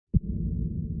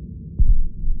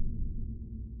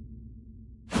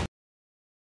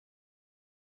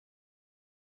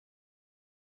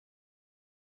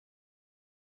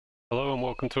Hello and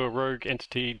welcome to a Rogue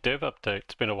Entity dev update.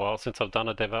 It's been a while since I've done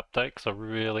a dev update because I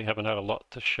really haven't had a lot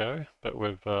to show, but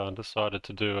we've decided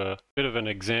to do a bit of an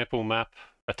example map,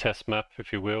 a test map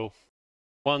if you will.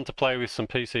 One, to play with some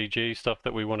PCG stuff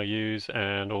that we want to use,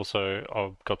 and also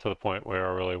I've got to the point where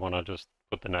I really want to just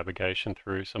put the navigation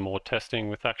through some more testing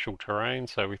with actual terrain,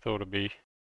 so we thought it'd be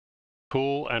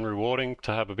cool and rewarding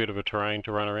to have a bit of a terrain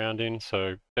to run around in.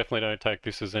 So definitely don't take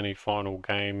this as any final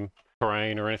game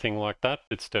terrain or anything like that.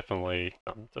 It's definitely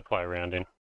to play around in.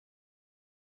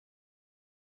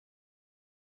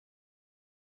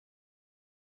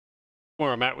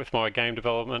 Where I'm at with my game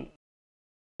development,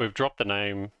 we've dropped the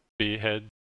name Beerhead.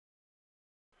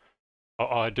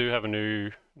 I do have a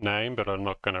new name, but I'm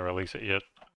not going to release it yet.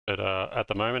 But at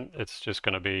the moment, it's just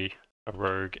going to be a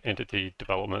Rogue Entity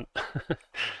development.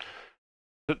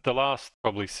 The last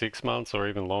probably 6 months or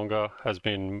even longer has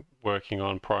been working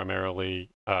on primarily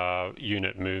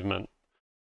unit movement.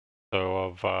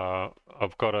 So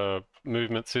I've got a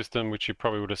movement system which you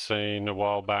probably would have seen a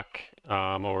while back,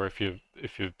 or if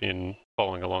you've been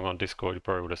following along on Discord, you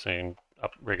probably would have seen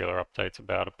regular updates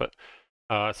about it. But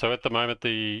so at the moment,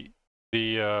 the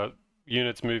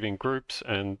units move in groups,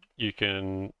 and you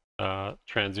can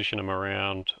transition them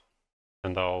around,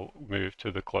 and they'll move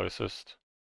to the closest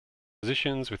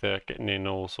positions without getting in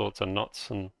all sorts of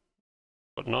knots and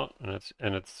whatnot.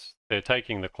 And they're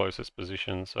taking the closest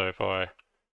position. So if I,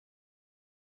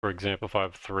 for example, if I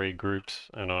have 3 groups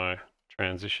and I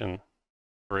transition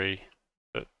 3,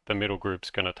 the middle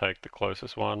group's going to take the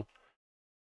closest one.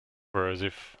 Whereas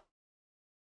if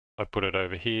I put it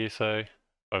over here, say,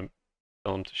 I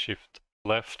tell them to shift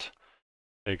left,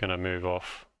 they're going to move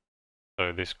off.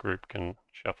 So this group can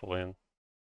shuffle in.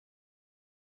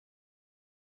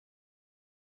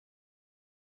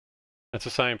 It's the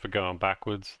same for going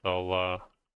backwards. They'll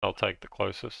take the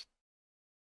closest.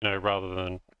 Rather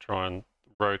than try and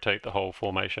rotate the whole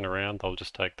formation around, they'll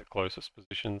just take the closest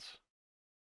positions.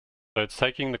 So it's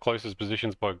taking the closest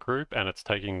positions by group, and it's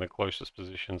taking the closest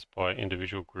positions by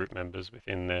individual group members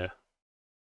within their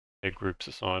group's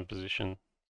assigned position.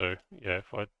 So yeah,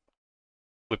 if I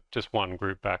flip just one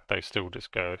group back, they still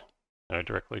just go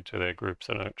directly to their groups.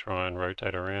 They don't try and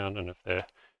rotate around, and if they're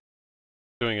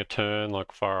doing a turn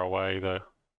like far away,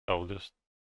 they'll just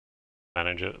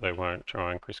manage it. They won't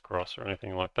try and crisscross or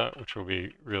anything like that, which will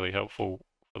be really helpful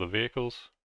for the vehicles.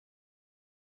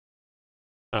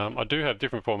 I do have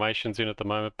different formations in at the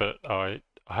moment, but I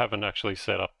haven't actually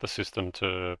set up the system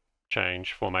to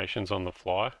change formations on the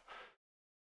fly.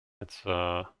 It's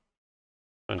turned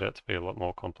out to be a lot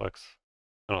more complex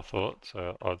than I thought,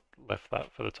 so I left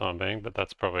that for the time being, but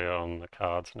that's probably on the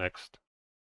cards next.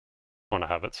 I want to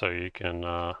have it so you can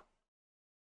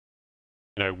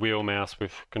wheel mouse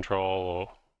with control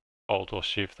or alt or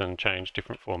shift and change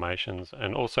different formations,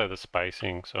 and also the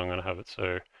spacing. So I'm going to have it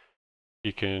so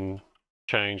you can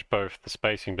change both the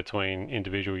spacing between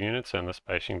individual units and the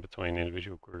spacing between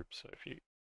individual groups. So if you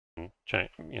can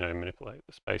change, manipulate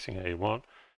the spacing how you want.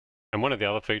 And one of the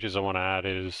other features I want to add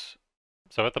is,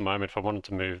 so at the moment, if I wanted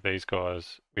to move these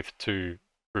guys with 2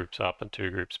 groups up and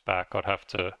 2 groups back, I'd have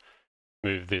to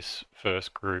move this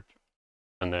first group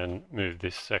and then move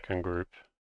this second group.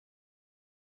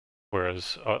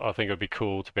 Whereas I think it'd be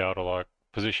cool to be able to like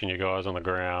position your guys on the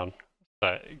ground,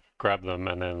 grab them,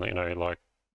 and then like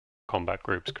combat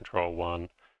groups control 1,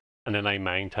 and then they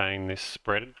maintain this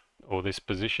spread or this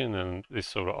position and this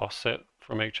sort of offset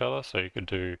from each other. So you could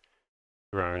do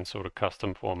your own sort of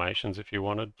custom formations if you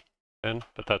wanted then,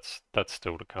 but that's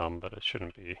still to come. But it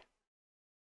shouldn't be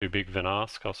too big of an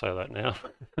ask. I'll say that now.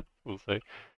 We'll see.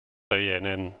 So yeah,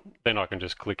 and then I can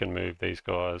just click and move these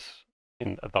guys.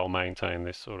 They'll maintain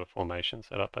this sort of formation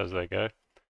setup as they go.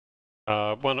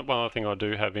 One other thing I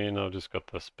do have in, I've just got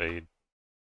the speed,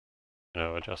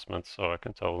 adjustments, so I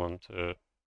can tell them to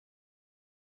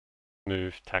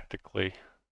move tactically.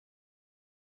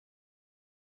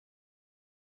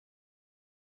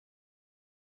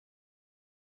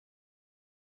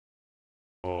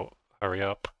 Or hurry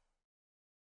up.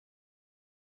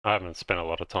 I haven't spent a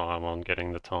lot of time on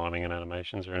getting the timing and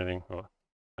animations or anything, or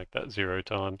make that 0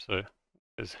 time, so if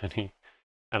there's any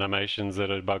animations that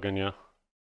are bugging you,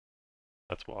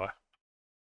 that's why.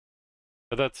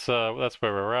 But that's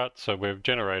where we're at. So we've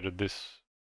generated this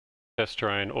test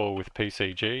terrain all with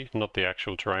PCG, not the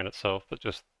actual terrain itself, but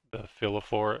just the filler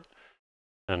for it.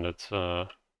 And it's come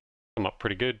up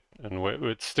pretty good. And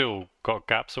it's still got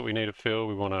gaps that we need to fill.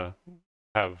 We want to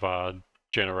have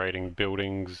generating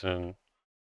buildings, and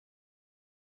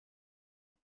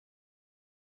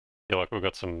like we've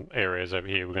got some areas over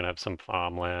here. We're going to have some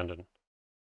farmland, and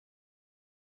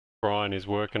Brian is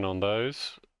working on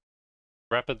those.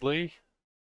 rapidly,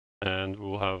 and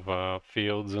we'll have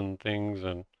fields and things,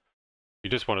 and you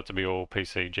just want it to be all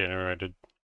PCG generated,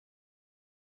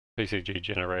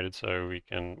 so we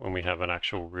can, when we have an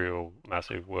actual real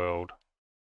massive world,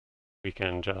 we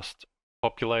can just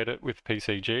populate it with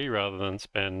PCG rather than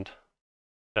spend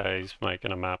days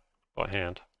making a map by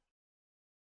hand.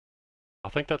 I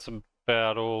think that's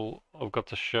about all I've got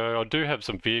to show. I do have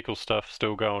some vehicle stuff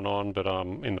still going on, but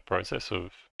I'm in the process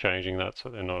of changing that so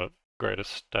they're not at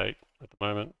greatest state at the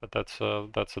moment. But that's a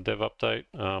dev update.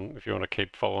 If you want to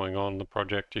keep following on the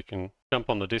project, you can jump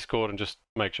on the Discord and just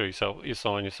make sure you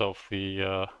assign yourself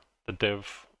the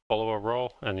dev follower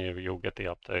role, and you'll get the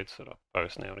updates that I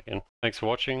post now and again. Thanks for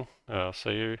watching.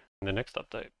 See you in the next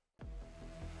update.